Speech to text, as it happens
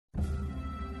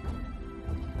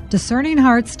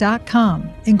DiscerningHearts.com,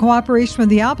 in cooperation with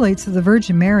the Oblates of the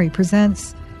Virgin Mary,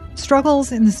 presents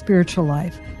Struggles in the Spiritual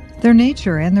Life, Their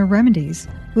Nature and Their Remedies,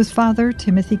 with Father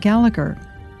Timothy Gallagher.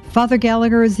 Father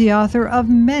Gallagher is the author of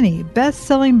many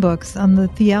best-selling books on the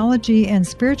theology and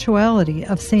spirituality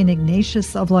of St.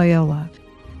 Ignatius of Loyola.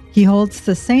 He holds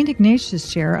the St.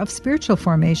 Ignatius Chair of Spiritual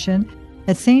Formation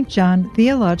at St. John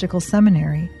Theological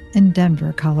Seminary in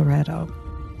Denver, Colorado.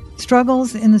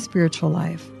 Struggles in the Spiritual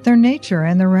Life, Their Nature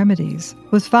and Their Remedies,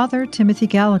 with Father Timothy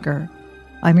Gallagher.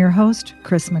 I'm your host,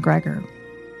 Chris McGregor.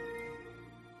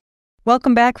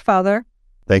 Welcome back, Father.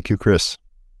 Thank you, Chris.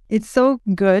 It's so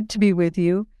good to be with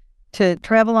you, to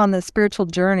travel on this spiritual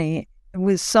journey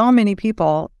with so many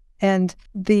people. And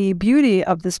the beauty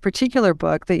of this particular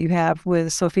book that you have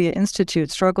with Sophia Institute,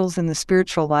 Struggles in the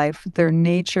Spiritual Life, Their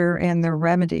Nature and Their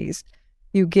Remedies,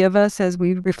 you give us, as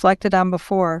we reflected on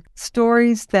before,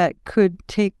 stories that could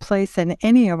take place in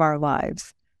any of our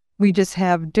lives. We just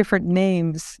have different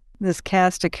names, this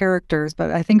cast of characters,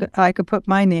 but I think I could put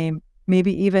my name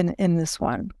maybe even in this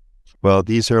one. Well,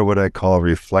 these are what I call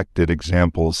reflected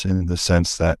examples, in the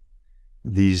sense that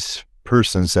these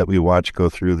persons that we watch go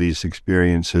through these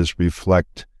experiences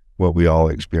reflect what we all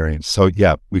experience. So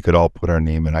yeah, we could all put our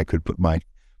name, and I could put mine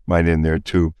in there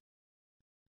too.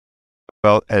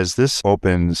 Well, as this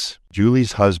opens,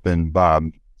 Julie's husband,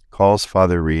 Bob, calls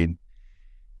Father Reed.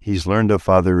 He's learned of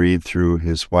Father Reed through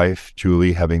his wife,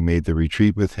 Julie, having made the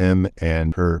retreat with him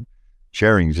and her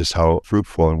sharing just how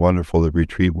fruitful and wonderful the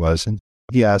retreat was. And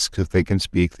he asks if they can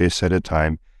speak. They set a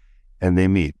time and they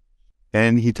meet.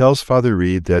 And he tells Father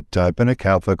Reed that I've been a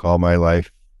Catholic all my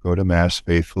life, go to Mass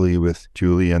faithfully with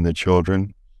Julie and the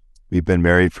children. We've been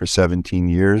married for 17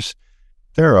 years.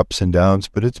 There are ups and downs,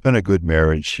 but it's been a good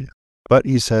marriage. But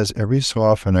he says, every so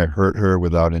often I hurt her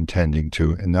without intending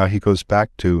to. And now he goes back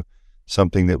to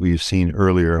something that we've seen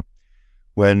earlier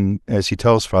when, as he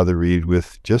tells Father Reed,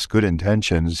 with just good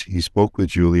intentions, he spoke with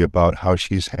Julie about how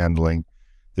she's handling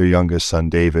their youngest son,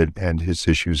 David, and his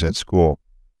issues at school.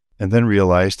 And then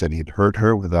realized that he'd hurt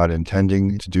her without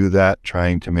intending to do that,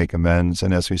 trying to make amends.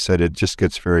 And as we said, it just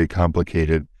gets very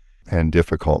complicated and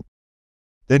difficult.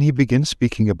 Then he begins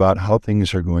speaking about how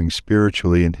things are going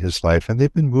spiritually in his life, and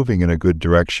they've been moving in a good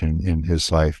direction in his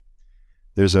life.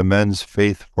 There's a men's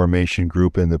faith formation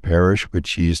group in the parish,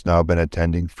 which he's now been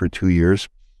attending for 2 years.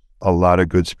 A lot of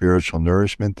good spiritual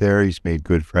nourishment there. He's made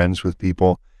good friends with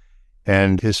people,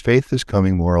 and his faith is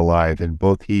coming more alive, and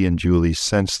both he and Julie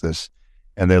sense this,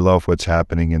 and they love what's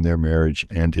happening in their marriage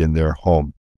and in their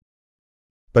home.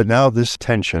 But now this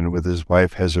tension with his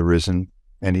wife has arisen,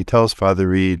 and he tells Father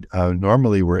Reed,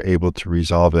 normally we're able to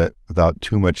resolve it without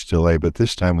too much delay, but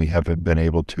this time we haven't been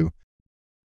able to.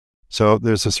 So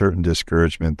there's a certain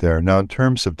discouragement there. Now, in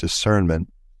terms of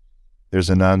discernment,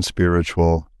 there's a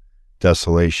non-spiritual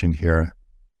desolation here.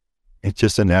 It's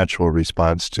just a natural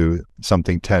response to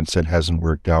something tense that hasn't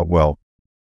worked out well.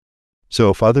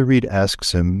 So Father Reed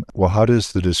asks him, well, how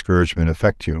does the discouragement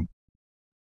affect you?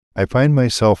 I find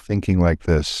myself thinking like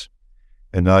this,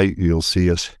 and now you'll see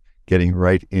us getting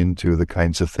right into the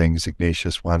kinds of things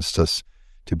Ignatius wants us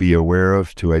to be aware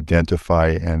of, to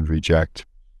identify and reject.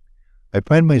 I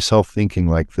find myself thinking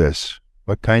like this: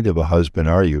 what kind of a husband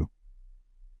are you?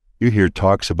 You hear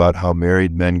talks about how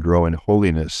married men grow in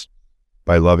holiness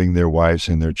by loving their wives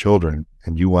and their children,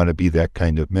 and you want to be that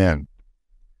kind of man.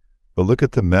 But look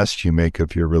at the mess you make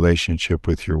of your relationship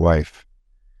with your wife.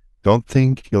 Don't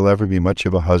think you'll ever be much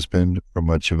of a husband or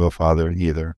much of a father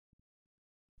either.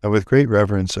 And with great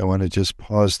reverence, I want to just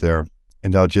pause there,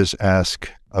 and I'll just ask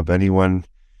of anyone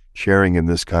sharing in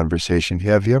this conversation,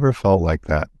 have you ever felt like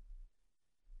that?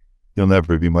 You'll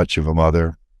never be much of a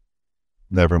mother,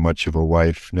 never much of a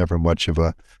wife, never much of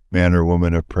a man or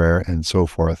woman of prayer, and so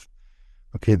forth.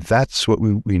 Okay, that's what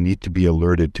we need to be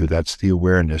alerted to. That's the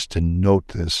awareness, to note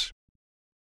this.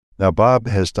 Now, Bob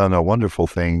has done a wonderful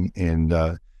thing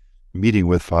in meeting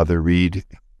with Father Reed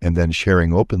and then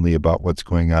sharing openly about what's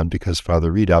going on, because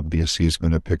Father Reed obviously is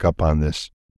going to pick up on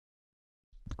this.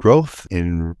 Growth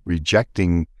in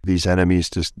rejecting these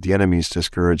enemies, the enemy's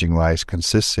discouraging lies,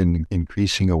 consists in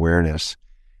increasing awareness,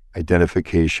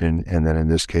 identification, and then in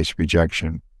this case,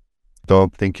 rejection.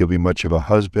 Don't think you'll be much of a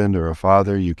husband or a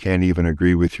father. You can't even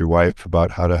agree with your wife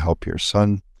about how to help your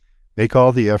son. Make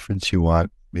all the efforts you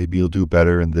want. Maybe you'll do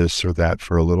better in this or that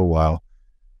for a little while,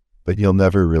 but you'll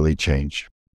never really change.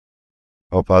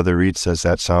 Well, Father Reed says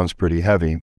that sounds pretty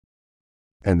heavy.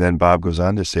 And then Bob goes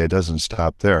on to say it doesn't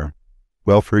stop there.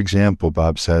 Well, for example,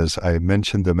 Bob says, I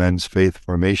mentioned the men's faith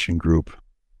formation group.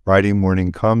 Friday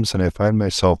morning comes and I find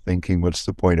myself thinking, what's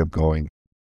the point of going?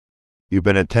 You've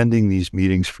been attending these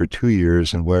meetings for 2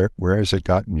 years, and where has it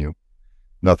gotten you?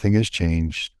 Nothing has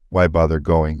changed. Why bother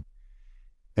going?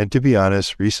 And to be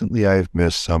honest, recently I have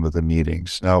missed some of the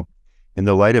meetings. Now, in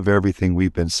the light of everything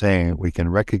we've been saying, we can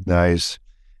recognize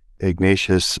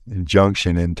Ignatius'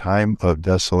 injunction in time of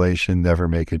desolation, never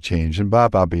make a change. And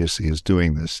Bob obviously is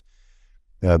doing this.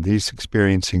 He's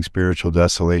experiencing spiritual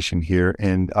desolation here,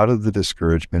 and out of the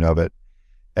discouragement of it,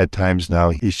 at times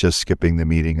now he's just skipping the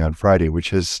meeting on Friday,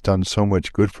 which has done so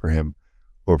much good for him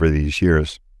over these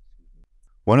years.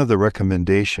 One of the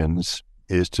recommendations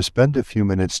is to spend a few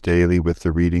minutes daily with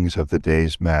the readings of the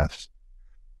day's Mass.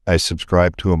 I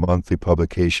subscribe to a monthly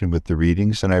publication with the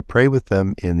readings, and I pray with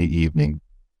them in the evening.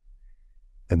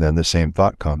 And then the same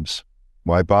thought comes.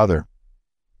 Why bother?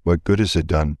 What good has it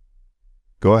done?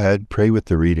 Go ahead, pray with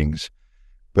the readings,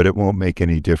 but it won't make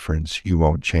any difference. You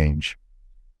won't change.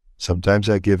 Sometimes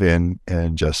I give in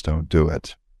and just don't do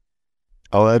it.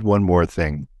 I'll add one more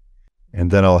thing, and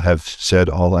then I'll have said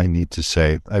all I need to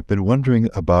say. I've been wondering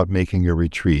about making a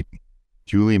retreat.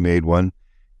 Julie made one,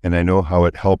 and I know how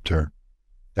it helped her.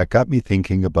 That got me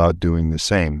thinking about doing the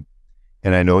same.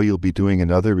 And I know you'll be doing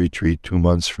another retreat 2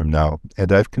 months from now,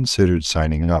 and I've considered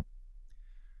signing up.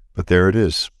 But there it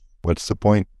is. What's the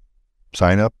point?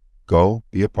 Sign up, go,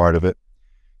 be a part of it.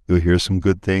 You'll hear some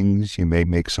good things. You may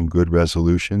make some good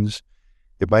resolutions.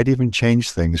 It might even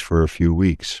change things for a few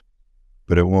weeks.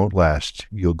 But it won't last.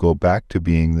 You'll go back to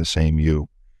being the same you.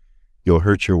 You'll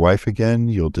hurt your wife again.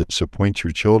 You'll disappoint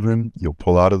your children. You'll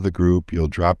pull out of the group. You'll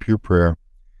drop your prayer,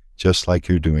 just like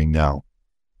you're doing now.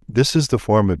 This is the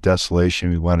form of desolation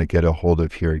we want to get a hold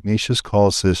of here. Ignatius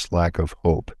calls this lack of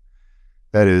hope.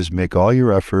 That is, make all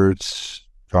your efforts,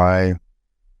 try,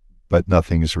 but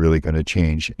nothing is really going to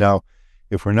change. Now,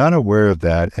 if we're not aware of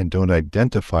that and don't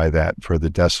identify that for the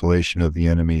desolation of the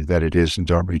enemy that it is and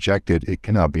don't reject it, it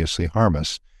can obviously harm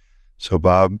us. So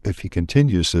Bob, if he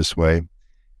continues this way,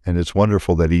 and it's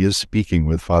wonderful that he is speaking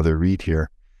with Father Reed here,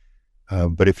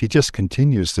 but if he just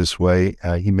continues this way,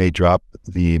 he may drop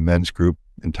the men's group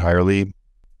entirely.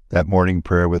 That morning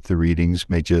prayer with the readings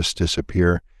may just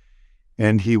disappear.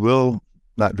 And he will,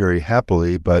 not very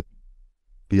happily, but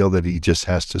feel that he just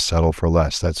has to settle for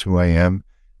less. That's who I am.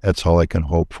 That's all I can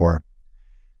hope for.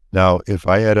 Now, if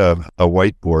I had a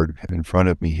whiteboard in front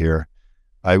of me here,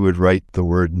 I would write the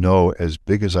word no as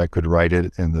big as I could write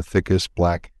it in the thickest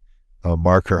black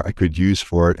marker I could use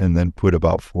for it, and then put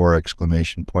about 4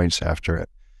 exclamation points after it.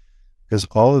 Because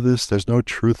all of this, there's no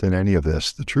truth in any of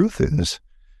this. The truth is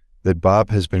that Bob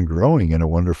has been growing in a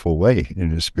wonderful way in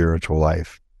his spiritual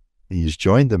life. He's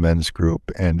joined the men's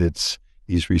group, and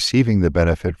he's receiving the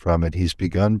benefit from it. He's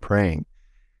begun praying.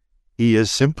 He is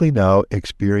simply now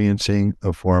experiencing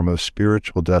a form of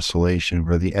spiritual desolation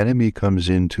where the enemy comes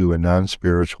into a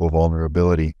non-spiritual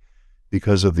vulnerability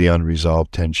because of the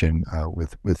unresolved tension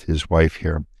with his wife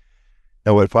here.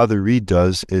 Now, what Father Reed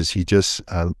does is he just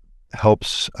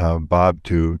helps Bob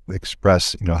to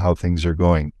express, how things are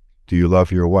going. Do you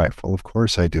love your wife? Well, of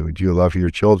course I do. Do you love your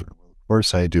children? Well, of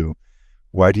course I do.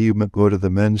 Why do you go to the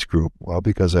men's group? Well,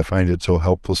 because I find it so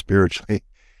helpful spiritually.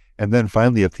 And then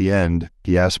finally at the end,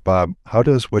 he asks Bob, how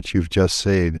does what you've just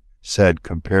said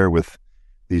compare with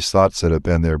these thoughts that have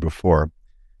been there before?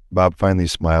 Bob finally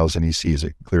smiles, and he sees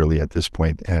it clearly at this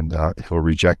point, and he'll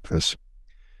reject this.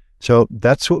 So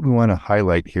that's what we want to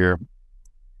highlight here.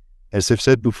 As I've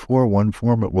said before, one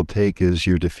form it will take is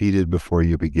you're defeated before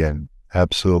you begin.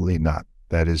 Absolutely not.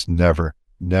 That is never,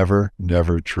 never,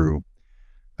 never true.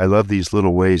 I love these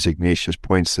little ways Ignatius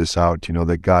points this out,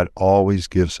 that God always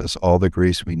gives us all the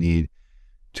grace we need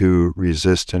to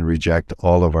resist and reject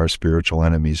all of our spiritual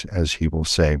enemies, as he will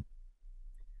say.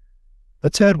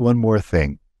 Let's add one more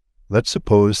thing. Let's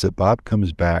suppose that Bob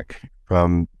comes back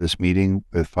from this meeting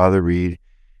with Father Reed.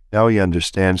 Now he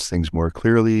understands things more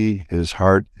clearly. His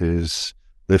heart is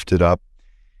lifted up.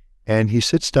 And he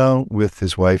sits down with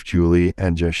his wife, Julie,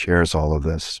 and just shares all of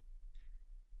this.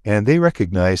 And they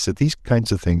recognize that these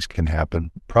kinds of things can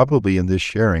happen. Probably in this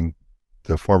sharing,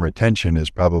 the former tension is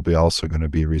probably also going to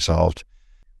be resolved.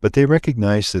 But they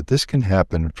recognize that this can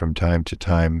happen from time to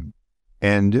time,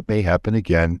 and it may happen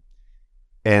again.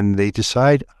 And they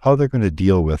decide how they're going to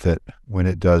deal with it when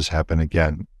it does happen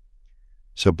again.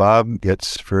 So Bob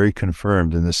gets very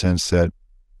confirmed in the sense that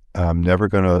I'm never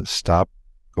going to stop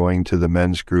going to the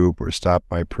men's group or stop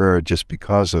my prayer just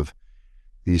because of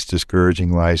these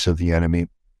discouraging lies of the enemy.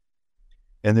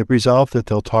 And they resolve that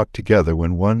they'll talk together.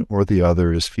 When one or the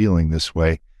other is feeling this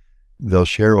way, they'll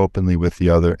share openly with the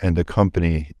other and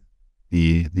accompany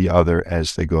the other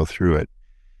as they go through it.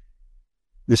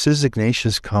 This is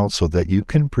Ignatius' counsel that you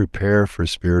can prepare for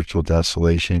spiritual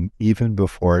desolation even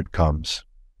before it comes.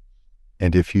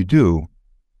 And if you do,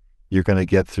 You're going to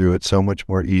get through it so much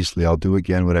more easily. I'll do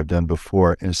again what I've done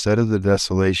before. Instead of the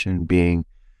desolation being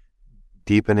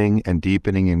deepening and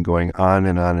deepening and going on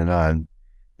and on and on,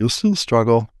 you'll still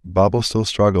struggle. Bob will still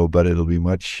struggle, but it'll be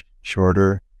much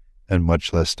shorter and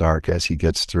much less dark as he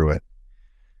gets through it.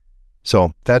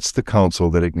 So that's the counsel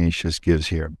that Ignatius gives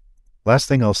here. Last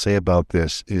thing I'll say about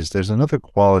this is there's another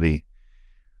quality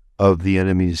of the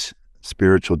enemy's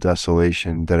spiritual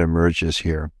desolation that emerges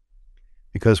here.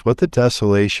 Because what the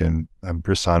desolation, I'm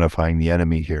personifying the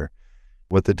enemy here,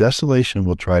 what the desolation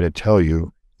will try to tell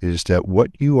you is that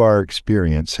what you are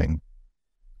experiencing,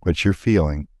 what you're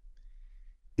feeling,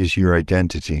 is your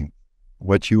identity.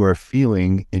 What you are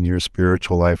feeling in your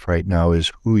spiritual life right now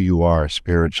is who you are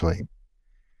spiritually.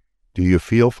 Do you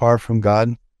feel far from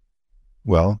God?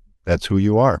 Well, that's who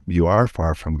you are. You are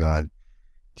far from God.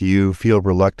 Do you feel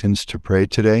reluctance to pray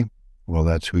today? Well,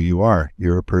 that's who you are.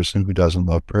 You're a person who doesn't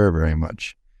love prayer very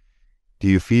much. Do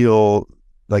you feel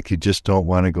like you just don't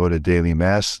want to go to daily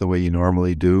mass the way you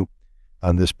normally do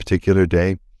on this particular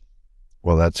day?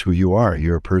 Well, that's who you are.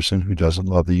 You're a person who doesn't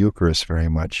love the Eucharist very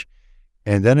much.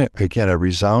 And then again, a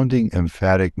resounding,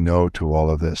 emphatic no to all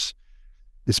of this.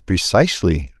 It's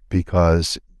precisely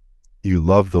because you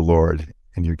love the Lord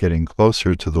and you're getting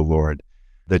closer to the Lord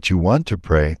that you want to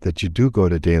pray, that you do go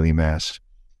to daily mass.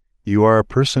 You are a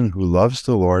person who loves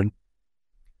the Lord,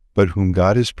 but whom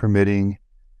God is permitting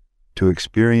to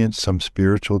experience some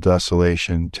spiritual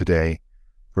desolation today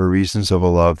for reasons of a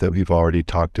love that we've already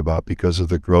talked about because of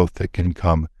the growth that can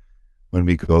come when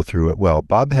we go through it well.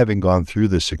 Bob, having gone through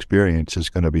this experience, is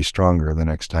going to be stronger the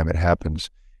next time it happens,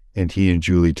 and he and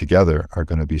Julie together are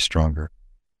going to be stronger.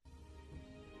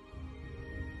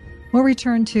 We'll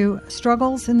return to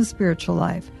Struggles in the Spiritual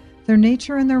Life, Their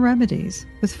Nature and Their Remedies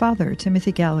with Father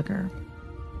Timothy Gallagher.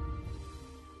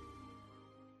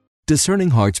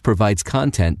 Discerning Hearts provides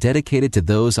content dedicated to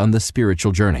those on the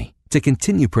spiritual journey. To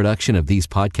continue production of these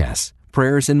podcasts,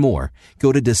 prayers, and more,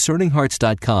 go to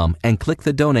discerninghearts.com and click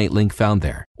the donate link found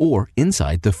there, or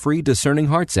inside the free Discerning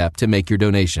Hearts app to make your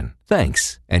donation.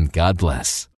 Thanks, and God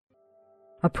bless.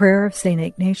 A prayer of St.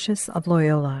 Ignatius of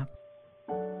Loyola.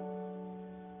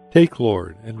 Take,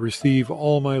 Lord, and receive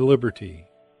all my liberty,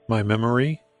 my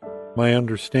memory, my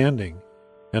understanding,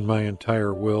 and my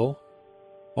entire will,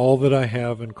 all that I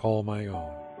have and call my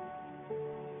own.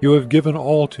 You have given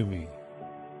all to me.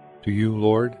 To you,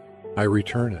 Lord, I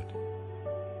return it.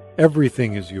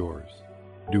 Everything is yours.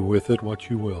 Do with it what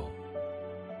you will.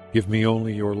 Give me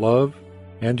only your love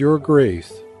and your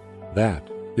grace. That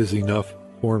is enough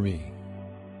for me.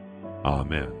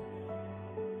 Amen.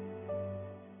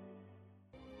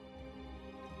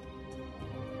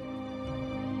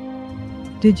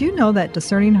 Did you know that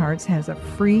Discerning Hearts has a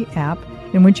free app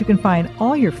in which you can find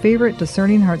all your favorite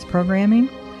Discerning Hearts programming?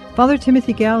 Father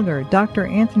Timothy Gallagher, Dr.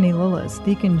 Anthony Lillis,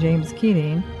 Deacon James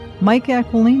Keating, Mike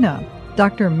Aquilina,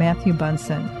 Dr. Matthew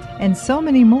Bunson, and so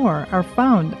many more are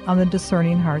found on the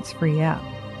Discerning Hearts free app.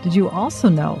 Did you also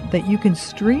know that you can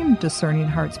stream Discerning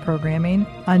Hearts programming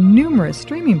on numerous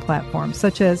streaming platforms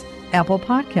such as Apple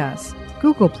Podcasts,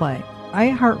 Google Play,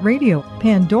 iHeartRadio,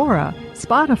 Pandora,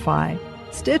 Spotify,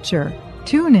 Stitcher,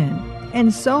 TuneIn,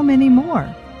 and so many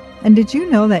more? And did you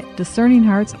know that Discerning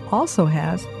Hearts also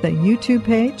has the YouTube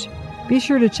page? Be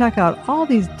sure to check out all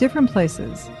these different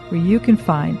places where you can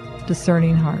find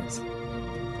Discerning Hearts.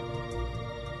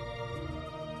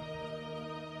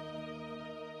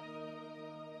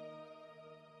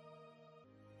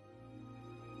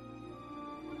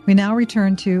 We now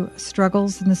return to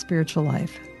Struggles in the Spiritual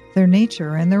Life, Their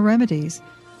Nature and Their Remedies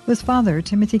with Father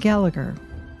Timothy Gallagher.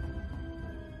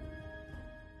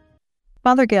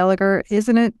 Father Gallagher,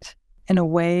 isn't it in a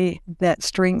way that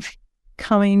strength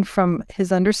coming from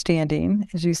his understanding,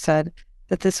 as you said,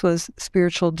 that this was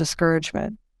spiritual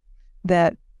discouragement,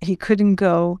 that he couldn't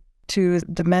go to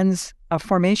the men's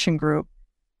formation group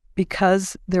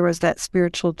because there was that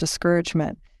spiritual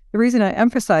discouragement? The reason I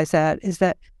emphasize that is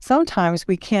that sometimes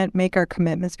we can't make our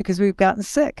commitments because we've gotten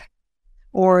sick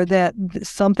or that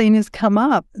something has come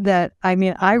up that, I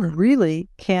really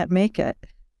can't make it.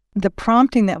 The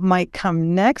prompting that might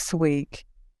come next week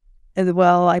is,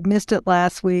 well, I missed it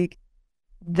last week.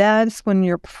 That's when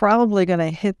you're probably going to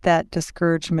hit that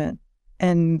discouragement.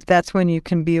 And that's when you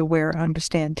can be aware,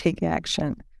 understand, take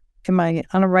action. Am I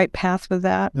on a right path with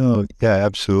that? No, yeah,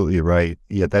 absolutely right.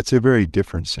 Yeah, that's a very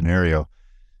different scenario.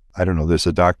 I don't know, there's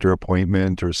a doctor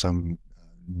appointment or some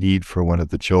need for one of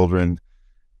the children,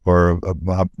 or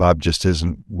Bob just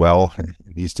isn't well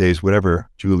these days, whatever,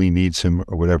 Julie needs him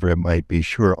or whatever it might be.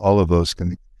 Sure, all of those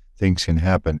things can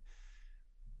happen.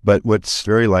 But what's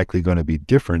very likely going to be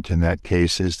different in that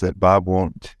case is that Bob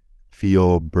won't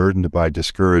feel burdened by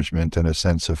discouragement and a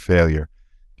sense of failure,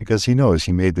 because he knows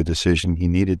he made the decision he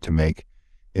needed to make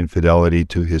in fidelity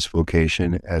to his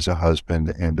vocation as a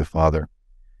husband and a father.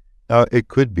 Now, it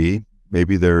could be,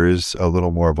 maybe there is a little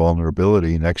more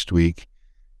vulnerability next week.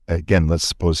 Again, let's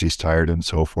suppose he's tired and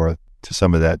so forth, to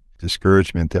some of that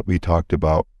discouragement that we talked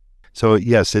about. So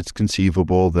yes, it's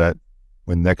conceivable that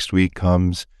when next week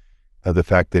comes, the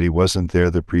fact that he wasn't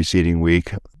there the preceding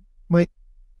week might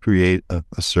create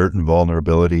a certain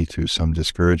vulnerability to some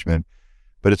discouragement,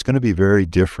 but it's going to be very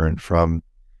different from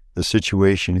the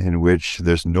situation in which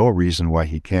there's no reason why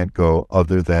he can't go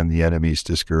other than the enemy's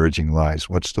discouraging lies.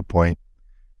 What's the point?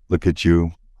 Look at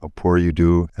you, how poor you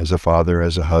do as a father,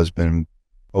 as a husband.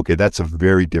 Okay, that's a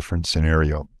very different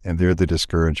scenario, and there the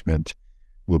discouragement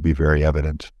will be very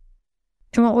evident.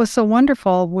 And what was so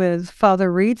wonderful with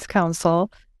Father Reed's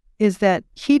counsel is that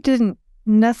he didn't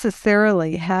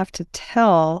necessarily have to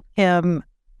tell him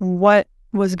what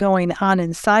was going on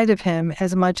inside of him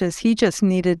as much as he just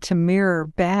needed to mirror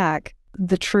back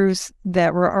the truths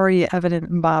that were already evident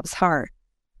in Bob's heart.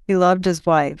 He loved his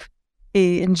wife.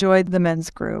 He enjoyed the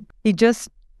men's group. He just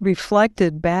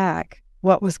reflected back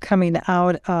what was coming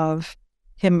out of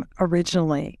him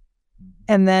originally.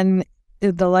 And then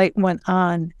the light went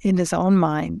on in his own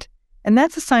mind. And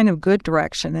that's a sign of good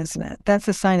direction, isn't it? That's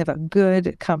a sign of a good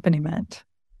accompaniment.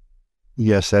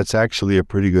 Yes, that's actually a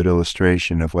pretty good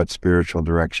illustration of what spiritual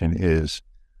direction is.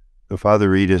 So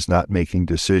Father Reed is not making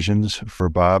decisions for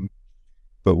Bob,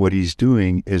 but what he's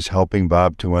doing is helping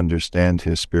Bob to understand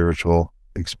his spiritual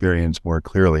experience more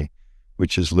clearly,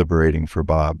 which is liberating for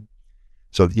Bob.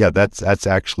 So yeah, that's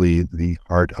actually the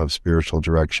heart of spiritual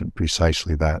direction,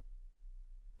 precisely that.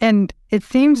 And it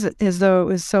seems as though it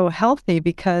was so healthy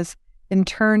because in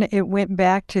turn, it went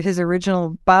back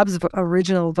to Bob's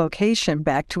original vocation,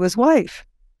 back to his wife.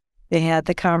 They had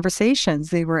the conversations.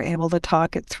 They were able to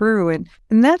talk it through. And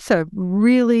that's a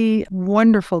really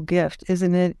wonderful gift,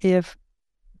 isn't it?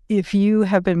 If you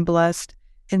have been blessed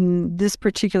in this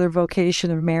particular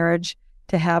vocation of marriage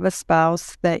to have a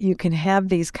spouse that you can have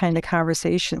these kind of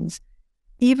conversations,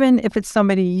 even if it's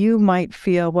somebody you might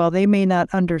feel, well, they may not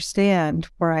understand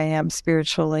where I am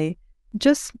spiritually,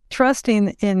 just trusting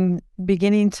in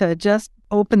beginning to just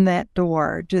open that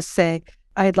door, just say,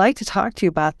 I'd like to talk to you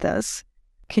about this.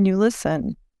 Can you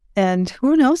listen? And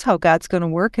who knows how God's going to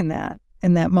work in that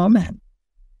moment.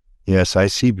 Yes, I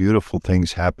see beautiful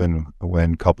things happen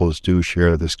when couples do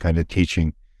share this kind of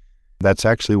teaching. That's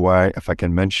actually why, if I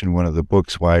can mention one of the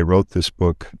books, why I wrote this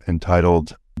book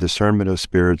entitled Discernment of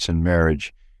Spirits in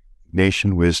Marriage,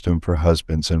 Ignatian Wisdom for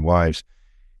Husbands and Wives.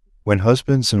 When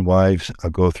husbands and wives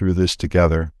go through this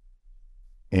together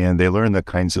and they learn the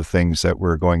kinds of things that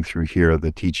we're going through here,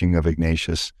 the teaching of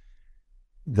Ignatius,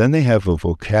 then they have a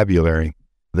vocabulary.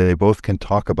 They both can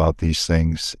talk about these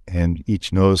things and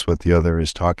each knows what the other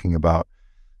is talking about.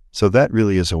 So that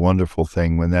really is a wonderful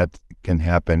thing when that can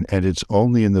happen. And it's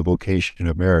only in the vocation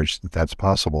of marriage that that's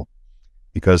possible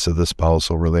because of the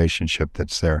spousal relationship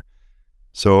that's there.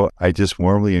 So I just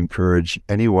warmly encourage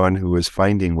anyone who is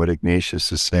finding what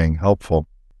Ignatius is saying helpful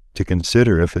to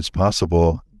consider, if it's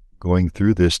possible, going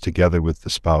through this together with the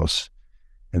spouse.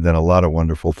 And then a lot of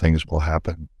wonderful things will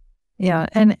happen. Yeah.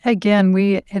 And again,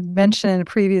 we had mentioned in a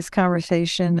previous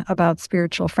conversation about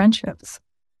spiritual friendships,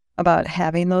 about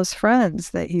having those friends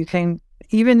that you can,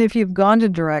 even if you've gone to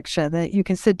direction, that you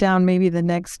can sit down maybe the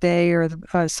next day or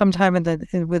sometime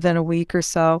within a week or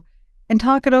so and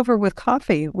talk it over with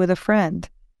coffee with a friend,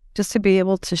 just to be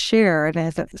able to share it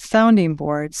as a sounding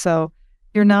board. So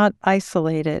you're not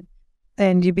isolated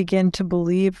and you begin to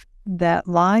believe that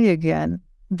lie again,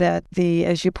 that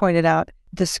as you pointed out,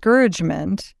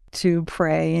 discouragement to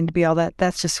pray and to be all that,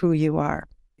 that's just who you are.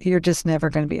 You're just never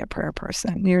going to be a prayer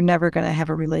person. You're never going to have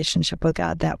a relationship with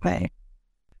God that way.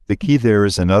 The key there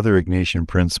is another Ignatian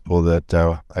principle that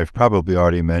I've probably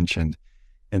already mentioned,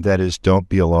 and that is don't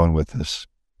be alone with this.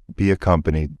 Be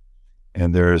accompanied.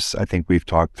 And I think we've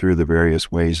talked through the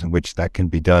various ways in which that can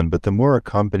be done, but the more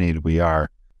accompanied we are,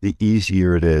 the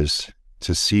easier it is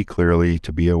to see clearly,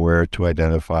 to be aware, to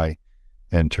identify,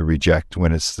 and to reject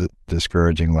when it's the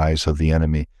discouraging lies of the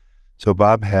enemy. So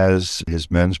Bob has his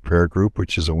men's prayer group,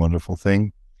 which is a wonderful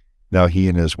thing. Now he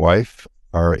and his wife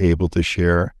are able to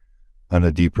share on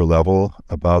a deeper level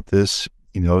about this.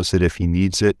 He knows that if he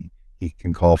needs it, he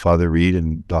can call Father Reed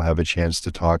and they'll have a chance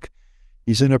to talk.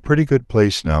 He's in a pretty good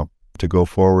place now to go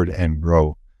forward and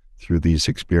grow through these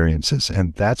experiences.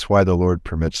 And that's why the Lord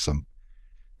permits them.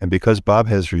 And because Bob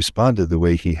has responded the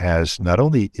way he has, not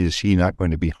only is he not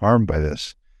going to be harmed by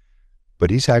this, but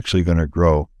he's actually going to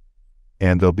grow.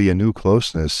 And there'll be a new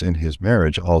closeness in his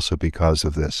marriage also because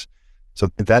of this. So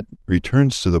that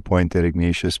returns to the point that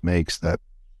Ignatius makes, that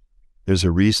there's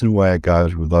a reason why a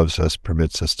God who loves us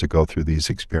permits us to go through these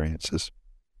experiences.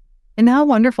 And how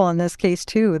wonderful in this case,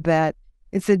 too, that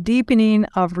it's a deepening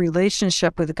of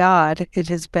relationship with God. It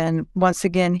has been, once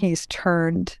again, he's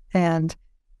turned and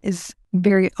is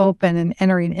very open and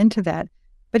entering into that.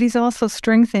 But he's also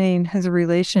strengthening his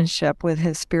relationship with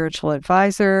his spiritual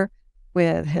advisor,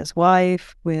 with his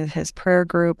wife, with his prayer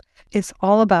group. It's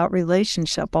all about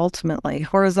relationship, ultimately,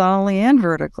 horizontally and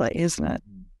vertically, isn't it?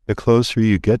 The closer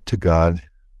you get to God,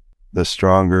 the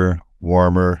stronger,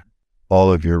 warmer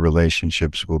all of your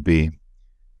relationships will be.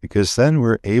 Because then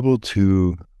we're able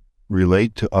to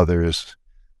relate to others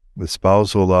with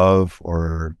spousal love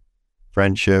or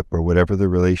friendship or whatever the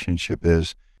relationship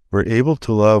is. We're able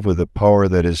to love with a power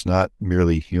that is not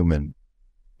merely human.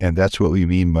 And that's what we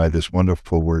mean by this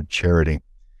wonderful word charity,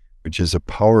 which is a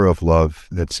power of love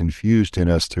that's infused in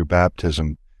us through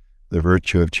baptism, the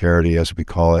virtue of charity as we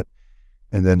call it,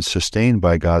 and then sustained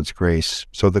by God's grace.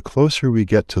 So the closer we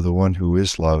get to the one who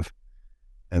is love,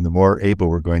 and the more able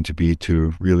we're going to be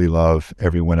to really love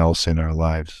everyone else in our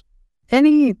lives.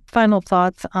 Any final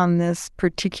thoughts on this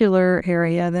particular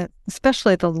area, that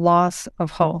especially the loss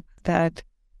of hope, that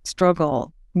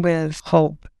struggle with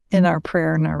hope in our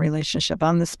prayer and our relationship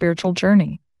on the spiritual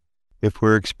journey? If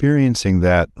we're experiencing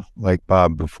that, like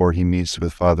Bob before he meets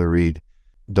with Father Reed,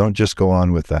 don't just go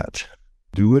on with that.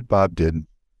 Do what Bob did.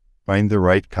 Find the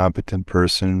right competent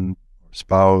person,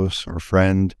 spouse or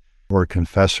friend, or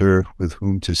confessor with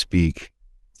whom to speak,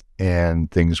 and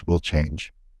things will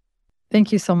change.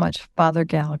 Thank you so much, Father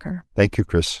Gallagher. Thank you,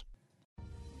 Chris.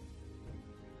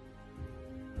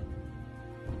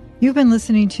 You've been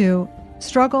listening to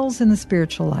Struggles in the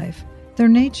Spiritual Life, Their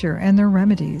Nature and Their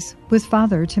Remedies with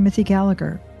Father Timothy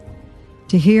Gallagher.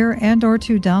 To hear and or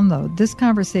to download this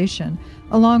conversation,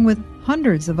 along with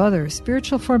hundreds of other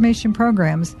spiritual formation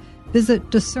programs, visit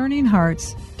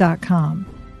discerninghearts.com.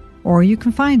 Or you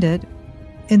can find it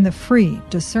in the free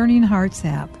Discerning Hearts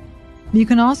app. You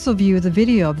can also view the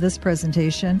video of this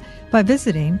presentation by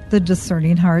visiting the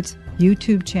Discerning Hearts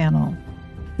YouTube channel.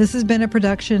 This has been a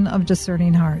production of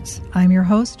Discerning Hearts. I'm your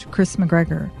host, Chris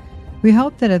McGregor. We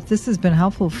hope that if this has been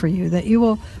helpful for you, that you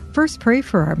will first pray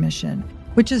for our mission,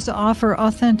 which is to offer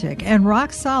authentic and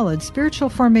rock-solid spiritual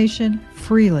formation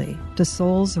freely to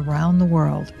souls around the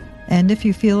world. And if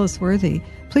you feel us worthy,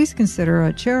 please consider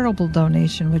a charitable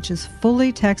donation, which is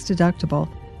fully tax-deductible,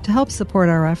 to help support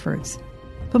our efforts.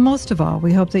 But most of all,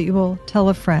 we hope that you will tell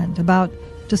a friend about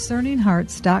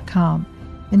discerninghearts.com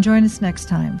and join us next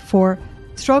time for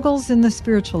Struggles in the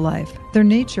Spiritual Life, Their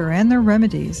Nature and Their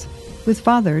Remedies with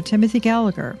Father Timothy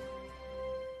Gallagher.